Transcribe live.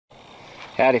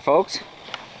Howdy folks,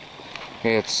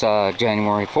 it's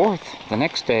January 4th, the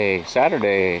next day,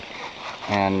 Saturday,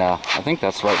 and I think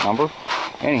that's the right number.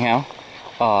 Anyhow,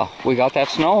 we got that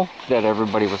snow that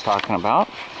everybody was talking about,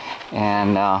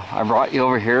 and I brought you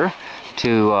over here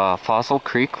to Fossil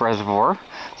Creek Reservoir.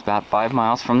 It's about 5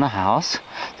 miles from the house.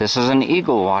 This is an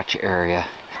eagle watch area.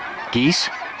 Geese,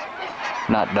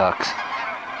 not ducks.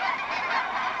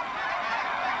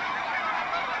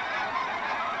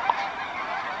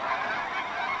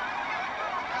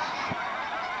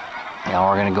 Now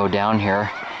we're going to go down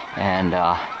here, and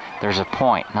there's a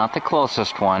point, not the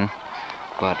closest one,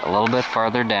 but a little bit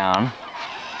farther down,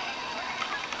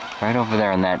 right over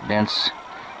there in that dense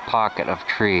pocket of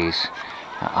trees.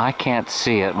 Now, I can't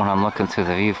see it when I'm looking through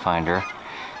the viewfinder,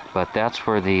 but that's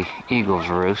where the eagles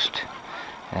roost,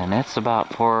 and it's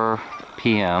about 4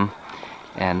 p.m.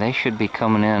 and they should be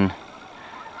coming in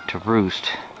to roost.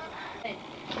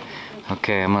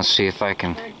 Okay, I'm going to see if I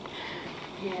can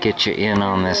get you in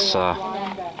on this.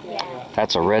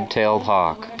 That's a red-tailed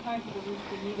hawk,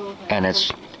 and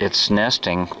it's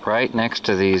nesting right next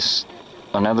to these.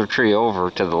 Another tree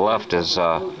over to the left is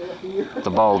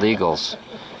the bald eagles,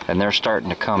 and they're starting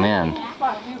to come in.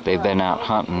 They've been out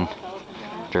hunting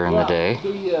during the day.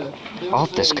 I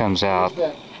hope this comes out.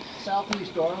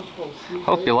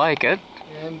 Hope you like it.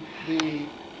 And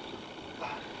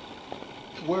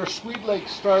where Sweet Lake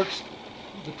starts,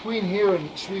 between here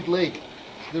and Sweet Lake,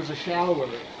 there's a shallow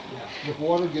area. If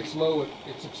water gets low,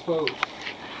 it's exposed,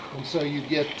 and so you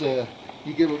get a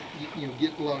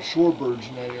lot of shorebirds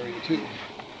in that area too.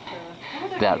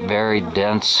 That very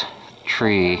dense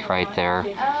tree right there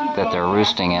that they're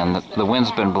roosting in. The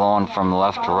wind's been blowing from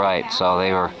left to right, so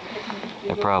they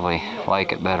probably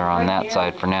like it better on that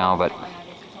side for now. But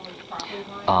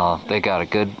they got a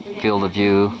good field of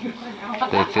view.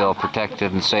 They feel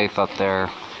protected and safe up there,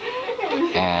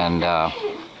 and I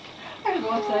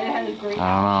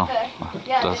don't know.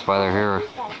 That's why they're here.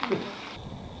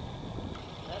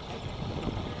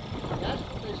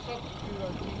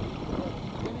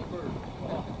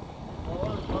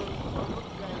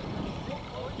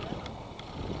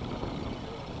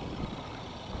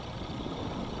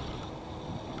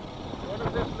 One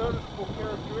of this noticeable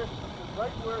characteristic is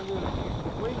right where his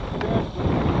wings bend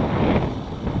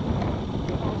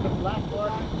on the black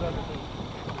markings underneath.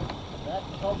 That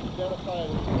helps identify it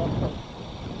as one.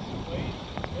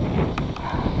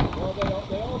 Well, they all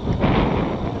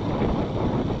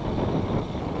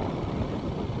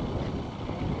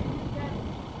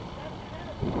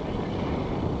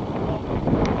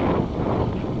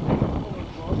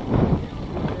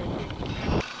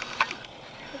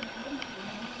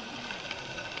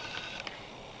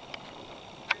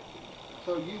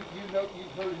So you've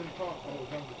heard him talk all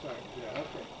his undersides, yeah,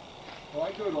 okay. Well,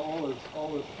 I go to all his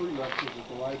free lectures at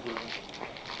the library.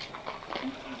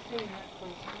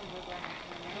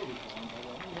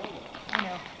 I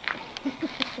know.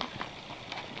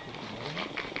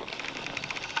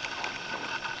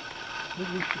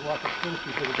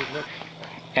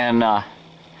 And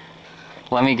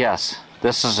let me guess,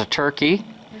 this is a turkey.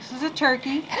 This is a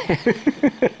turkey.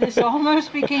 This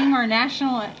almost became our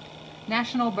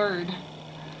national bird.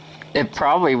 It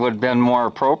probably would have been more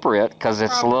appropriate because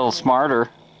it's a little smarter.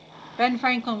 Ben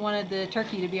Franklin wanted the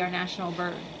turkey to be our national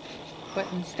bird, but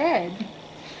instead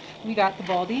we got the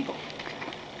bald eagle.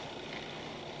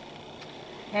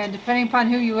 And depending upon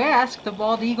who you ask, the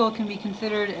bald eagle can be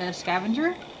considered a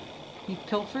scavenger. He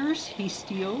pilfers, he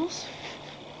steals,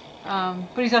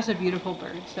 but he's also a beautiful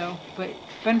bird. But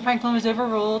Ben Franklin was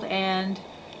overruled, and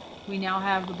we now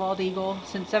have the bald eagle.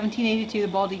 Since 1782, the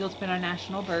bald eagle's been our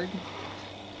national bird.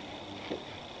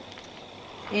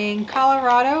 In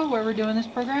Colorado, where we're doing this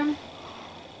program,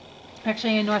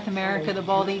 actually in North America, the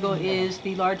bald eagle is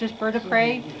the largest bird of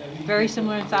prey, very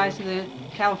similar in size to the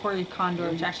California condor,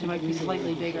 which actually might be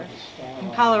slightly bigger.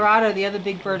 In Colorado, the other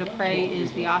big bird of prey is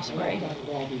the osprey.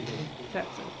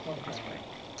 That's an osprey.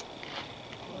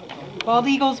 Bald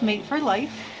eagles mate for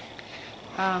life.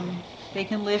 They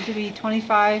can live to be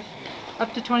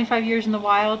up to 25 years in the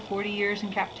wild, 40 years in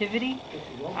captivity.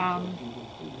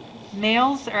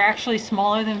 Males are actually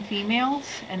smaller than females,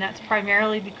 and that's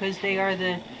primarily because they are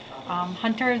the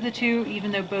hunter of the two.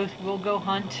 Even though both will go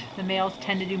hunt, the males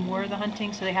tend to do more of the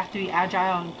hunting, so they have to be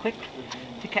agile and quick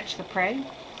to catch the prey.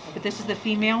 But this is the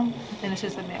female, and this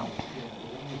is the male.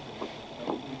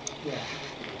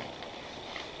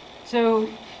 So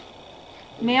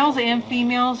males and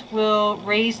females will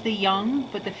raise the young,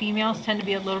 but the females tend to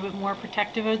be a little bit more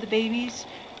protective of the babies.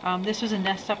 This was a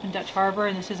nest up in Dutch Harbor,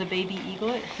 and this is a baby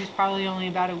eaglet who's probably only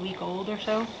about a week old or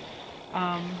so.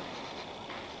 And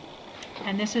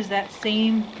this is that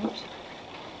same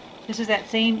This is that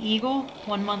same eagle,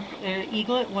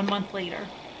 eaglet 1 month later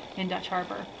in Dutch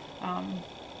Harbor.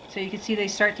 So you can see they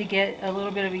start to get a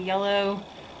little bit of a yellow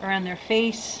around their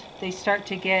face. They start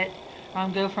to get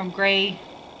go from gray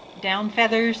down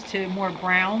feathers to more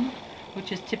brown,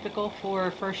 which is typical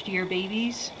for first-year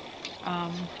babies.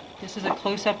 This is a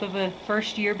close-up of a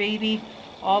first-year baby,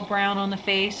 all brown on the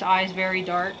face, eyes very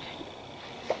dark.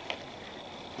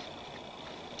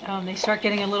 They start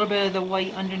getting a little bit of the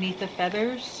white underneath the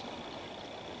feathers.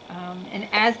 And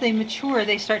as they mature,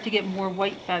 they start to get more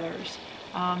white feathers.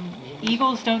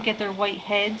 Eagles don't get their white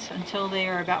heads until they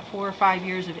are about 4 or 5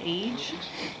 years of age.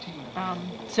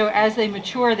 So as they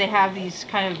mature, they have these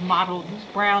kind of mottled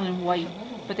brown and white,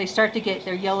 but they start to get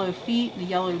their yellow feet and the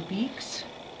yellow beaks.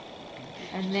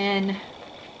 And then,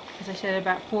 as I said,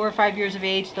 about 4 or 5 years of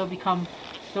age,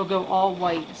 they'll go all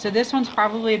white. So this one's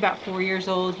probably about 4 years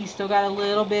old. He's still got a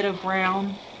little bit of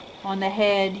brown on the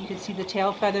head. You can see the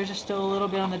tail feathers are still a little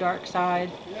bit on the dark side.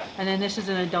 And then this is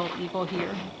an adult eagle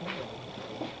here.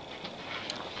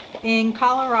 In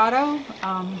Colorado,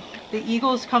 the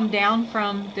eagles come down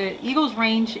from, the eagle's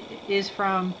range is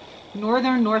from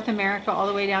northern North America all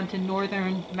the way down to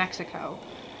northern Mexico.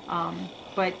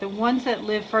 But the ones that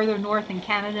live further north in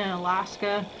Canada and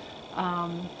Alaska,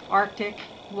 Arctic,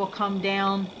 will come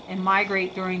down and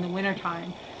migrate during the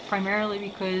wintertime, primarily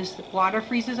because the water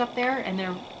freezes up there and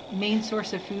their main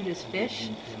source of food is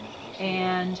fish.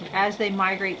 And as they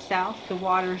migrate south, the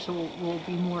waters will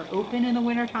be more open in the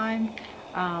wintertime.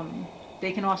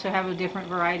 They can also have a different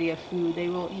variety of food. They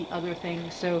will eat other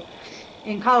things. So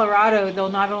in Colorado, they'll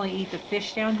not only eat the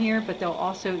fish down here, but they'll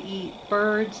also eat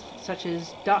birds such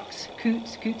as ducks,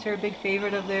 coots. Coots are a big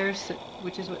favorite of theirs,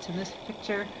 which is what's in this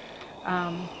picture.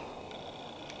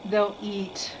 They'll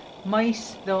eat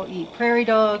mice, they'll eat prairie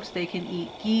dogs, they can eat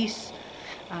geese.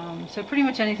 So pretty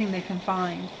much anything they can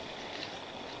find.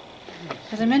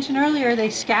 As I mentioned earlier, they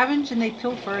scavenge and they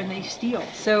pilfer and they steal.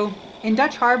 So in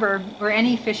Dutch Harbor, or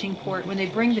any fishing port, when they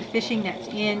bring the fishing nets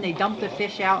in, they dump the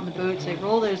fish out in the boats, they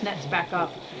roll those nets back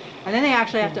up. And then they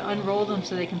actually have to unroll them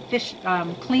so they can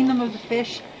clean them of the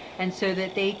fish, and so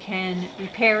that they can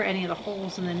repair any of the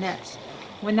holes in the nets.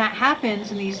 When that happens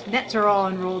and these nets are all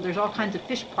unrolled, there's all kinds of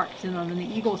fish parts in them, and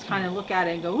the eagles kind of look at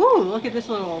it and go, "Ooh, look at this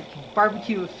little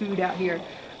barbecue of food out here."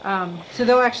 So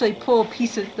they'll actually pull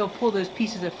those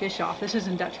pieces of fish off. This is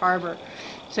in Dutch Harbor.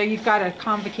 So you've got a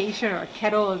convocation or a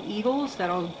kettle of eagles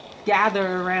that'll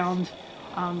gather around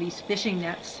these fishing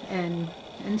nets and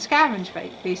scavenge,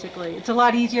 basically. It's a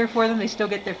lot easier for them. They still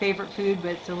get their favorite food,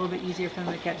 but it's a little bit easier for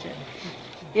them to catch it.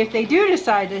 If they do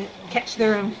decide to catch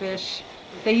their own fish,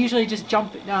 they usually just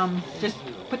just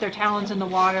put their talons in the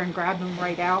water and grab them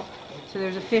right out. So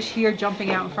there's a fish here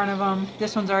jumping out in front of him.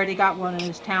 This one's already got one of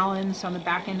his talons on the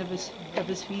back end of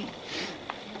his feet.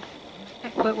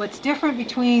 But what's different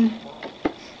between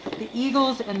the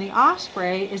eagles and the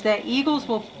osprey is that eagles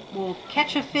will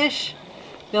catch a fish.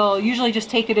 They'll usually just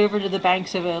take it over to the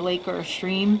banks of a lake or a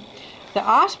stream. The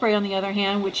osprey, on the other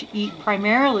hand, which eat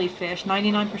primarily fish,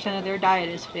 99% of their diet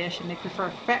is fish, and they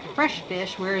prefer fresh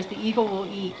fish, whereas the eagle will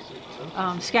eat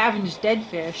scavenged dead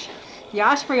fish. The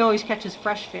osprey always catches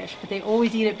fresh fish, but they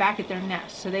always eat it back at their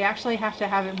nest, so they actually have to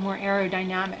have it more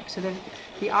aerodynamic. So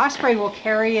the osprey will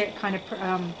carry it kind of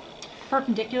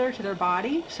perpendicular to their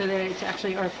body, so that it's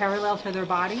actually, or parallel to their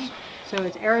body, so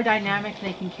it's aerodynamic and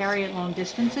they can carry it long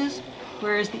distances.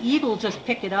 Whereas the eagle just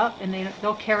pick it up and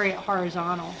they'll carry it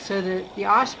horizontal. So the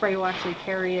osprey will actually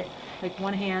carry it like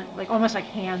one hand, like almost like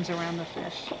hands around the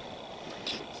fish.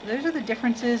 So those are the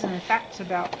differences and the facts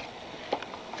about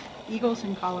eagles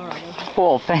in Colorado.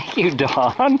 Well, thank you,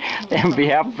 Dawn, on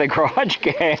behalf of the Garage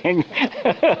Gang.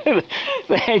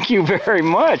 Thank you very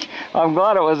much. I'm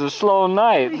glad it was a slow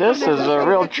night. This is a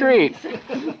real treat.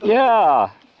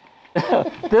 Yeah.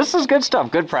 This is good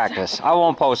stuff. Good practice. I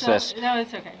won't post this. No,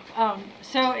 it's okay.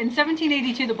 So in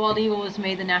 1782, the bald eagle was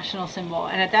made the national symbol,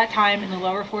 and at that time in the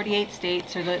lower 48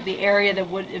 states, or the area that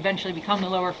would eventually become the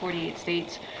lower 48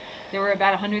 states, there were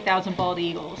about 100,000 bald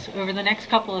eagles. Over the next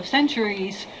couple of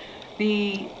centuries,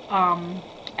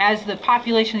 as the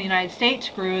population of the United States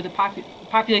grew, the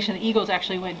population of the eagles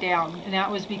actually went down, and that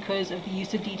was because of the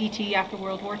use of DDT after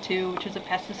World War II, which was a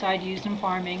pesticide used in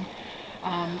farming.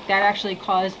 That actually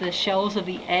caused the shells of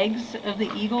the eggs of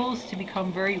the eagles to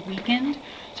become very weakened.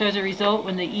 So as a result,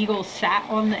 when the eagles sat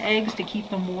on the eggs to keep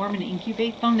them warm and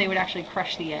incubate them, they would actually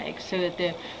crush the eggs. So that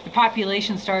the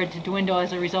population started to dwindle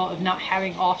as a result of not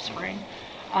having offspring.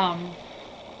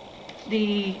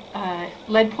 The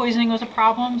lead poisoning was a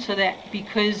problem, so that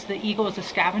because the eagle is a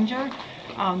scavenger,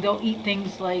 They'll eat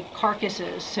things like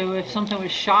carcasses. So if something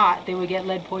was shot, they would get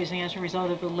lead poisoning as a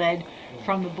result of the lead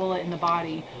from the bullet in the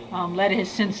body. Lead has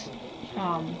since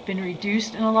been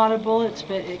reduced in a lot of bullets,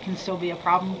 but it can still be a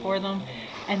problem for them.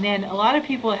 And then a lot of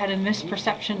people had a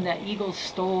misperception that eagles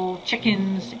stole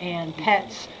chickens and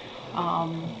pets.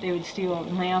 They would steal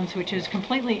lambs, which is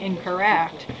completely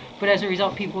incorrect, but as a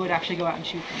result people would actually go out and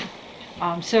shoot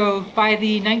them. So by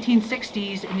the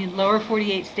 1960s, in the lower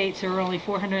 48 states, there were only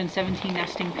 417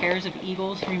 nesting pairs of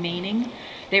eagles remaining.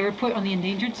 They were put on the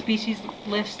endangered species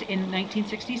list in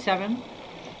 1967.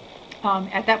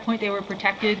 At that point they were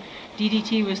protected.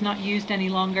 DDT was not used any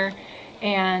longer,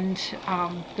 and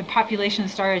the population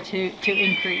started to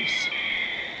increase.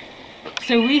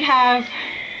 So we have,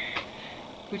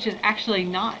 which is actually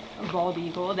not a bald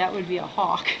eagle, that would be a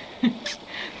hawk,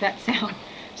 that sound.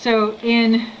 So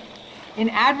in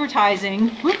advertising,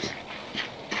 whoops,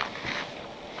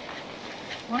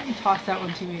 why don't you toss that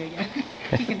one to me again?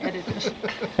 You can edit this.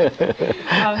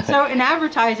 So in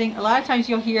advertising, a lot of times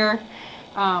you'll hear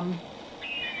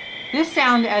this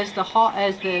sound as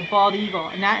the bald eagle,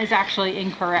 and that is actually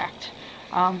incorrect.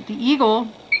 The eagle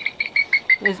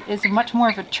is much more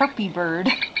of a chirpy bird,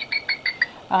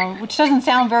 which doesn't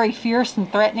sound very fierce and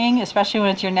threatening, especially when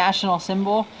it's your national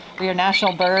symbol or your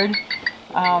national bird.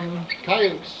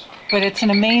 Coyotes. But it's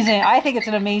I think it's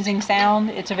an amazing sound.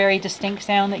 It's a very distinct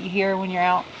sound that you hear when you're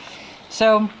out.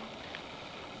 So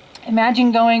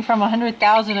imagine going from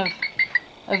 100,000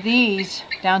 of these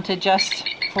down to just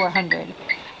 400.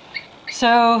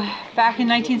 So back in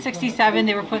 1967,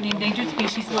 they were put in the endangered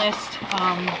species list.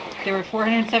 There were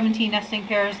 417 nesting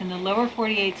pairs in the lower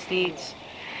 48 states,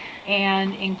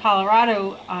 and in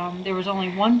Colorado, there was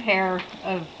only one pair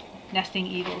of nesting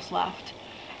eagles left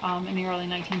in the early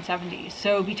 1970s.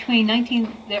 So between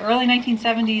the early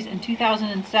 1970s and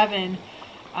 2007,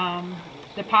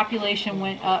 the population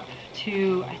went up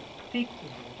to, I think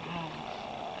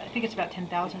it's about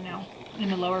 10,000 now in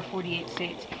the lower 48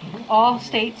 states. All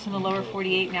states in the lower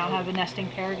 48 now have a nesting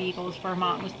pair of eagles.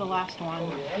 Vermont was the last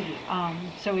one.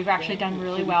 So we've actually done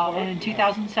really well. And in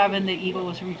 2007, the eagle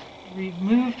was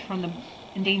removed from the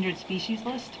endangered species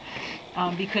list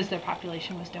because their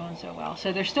population was doing so well.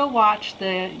 So they're still watched.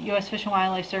 The U.S. Fish and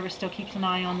Wildlife Service still keeps an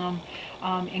eye on them.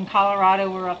 In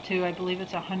Colorado, we're up to, I believe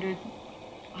it's 100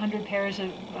 pairs of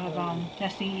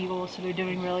nesting eagles, so they're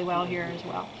doing really well here as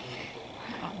well.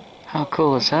 How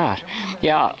cool is that?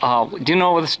 Yeah, do you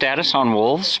know the status on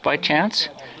wolves by chance?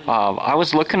 I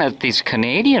was looking at these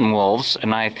Canadian wolves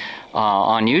and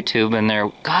on YouTube, and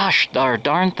our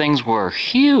darn things were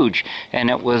huge, and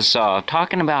it was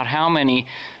talking about how many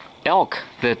elk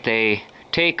that they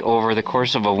take over the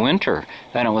course of a winter,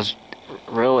 and it was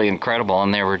really incredible,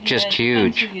 and they were just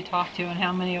huge. Depends who you talk to and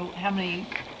how many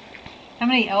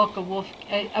elk a wolf,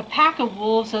 a pack of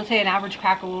wolves. Let's say an average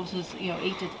pack of wolves is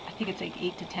 8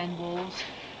 to 10 wolves.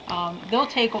 They'll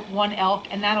take one elk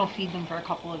and that'll feed them for a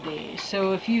couple of days.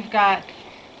 So if you've got,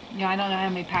 I don't know how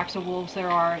many packs of wolves there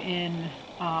are in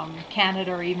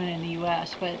Canada or even in the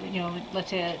U.S., but let's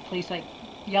say a place like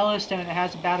Yellowstone that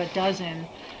has about a dozen,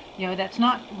 that's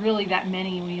not really that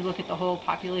many when you look at the whole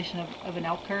population of an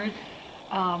elk herd.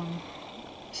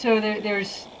 So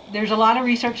there's a lot of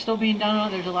research still being done on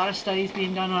it. There's a lot of studies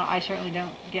being done on it. I certainly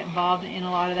don't get involved in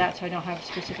a lot of that, so I don't have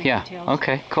specific details. Yeah,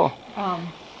 okay, cool.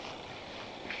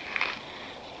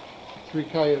 3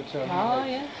 coyotes out Oh,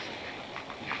 here. yeah.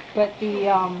 But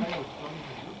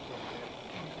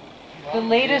the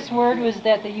latest word was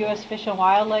that the U.S. Fish and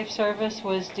Wildlife Service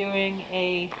was doing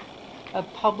a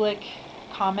public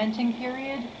commenting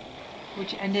period,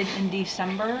 which ended in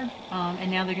December, and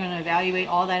now they're going to evaluate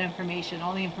all that information,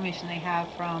 all the information they have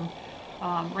from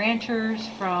ranchers,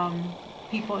 from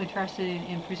people interested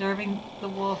in preserving the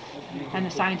wolf, and the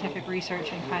scientific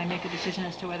research, and kind of make a decision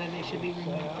as to whether they should be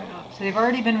removed or not. So they've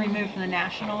already been removed from the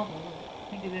national, I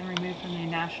think they've been removed from the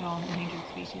national endangered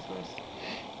species list.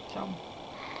 So.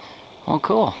 Oh,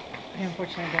 cool. I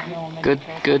unfortunately don't know many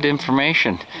Good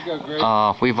information.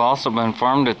 We've also been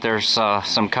informed that there's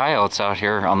some coyotes out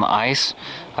here on the ice.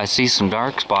 I see some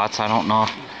dark spots. I don't know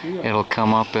if it'll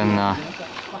come up in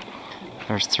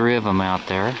there's 3 of them out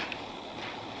there.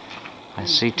 I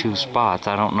see 2 spots.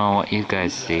 I don't know what you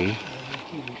guys see.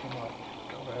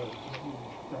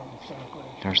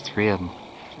 There's 3 of them.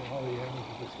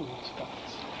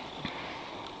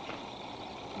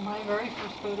 My very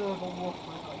first photo of a wolf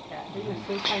was like that. It was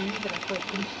so tiny that I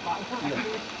put each spot.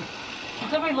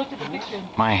 Somebody looked at the picture.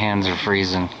 My hands are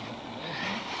freezing.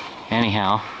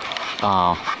 Anyhow,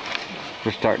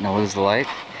 we're starting to lose the light,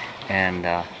 and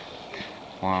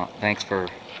well, thanks for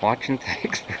watching.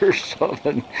 Thanks for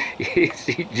shoving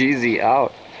TheEZGZ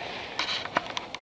out.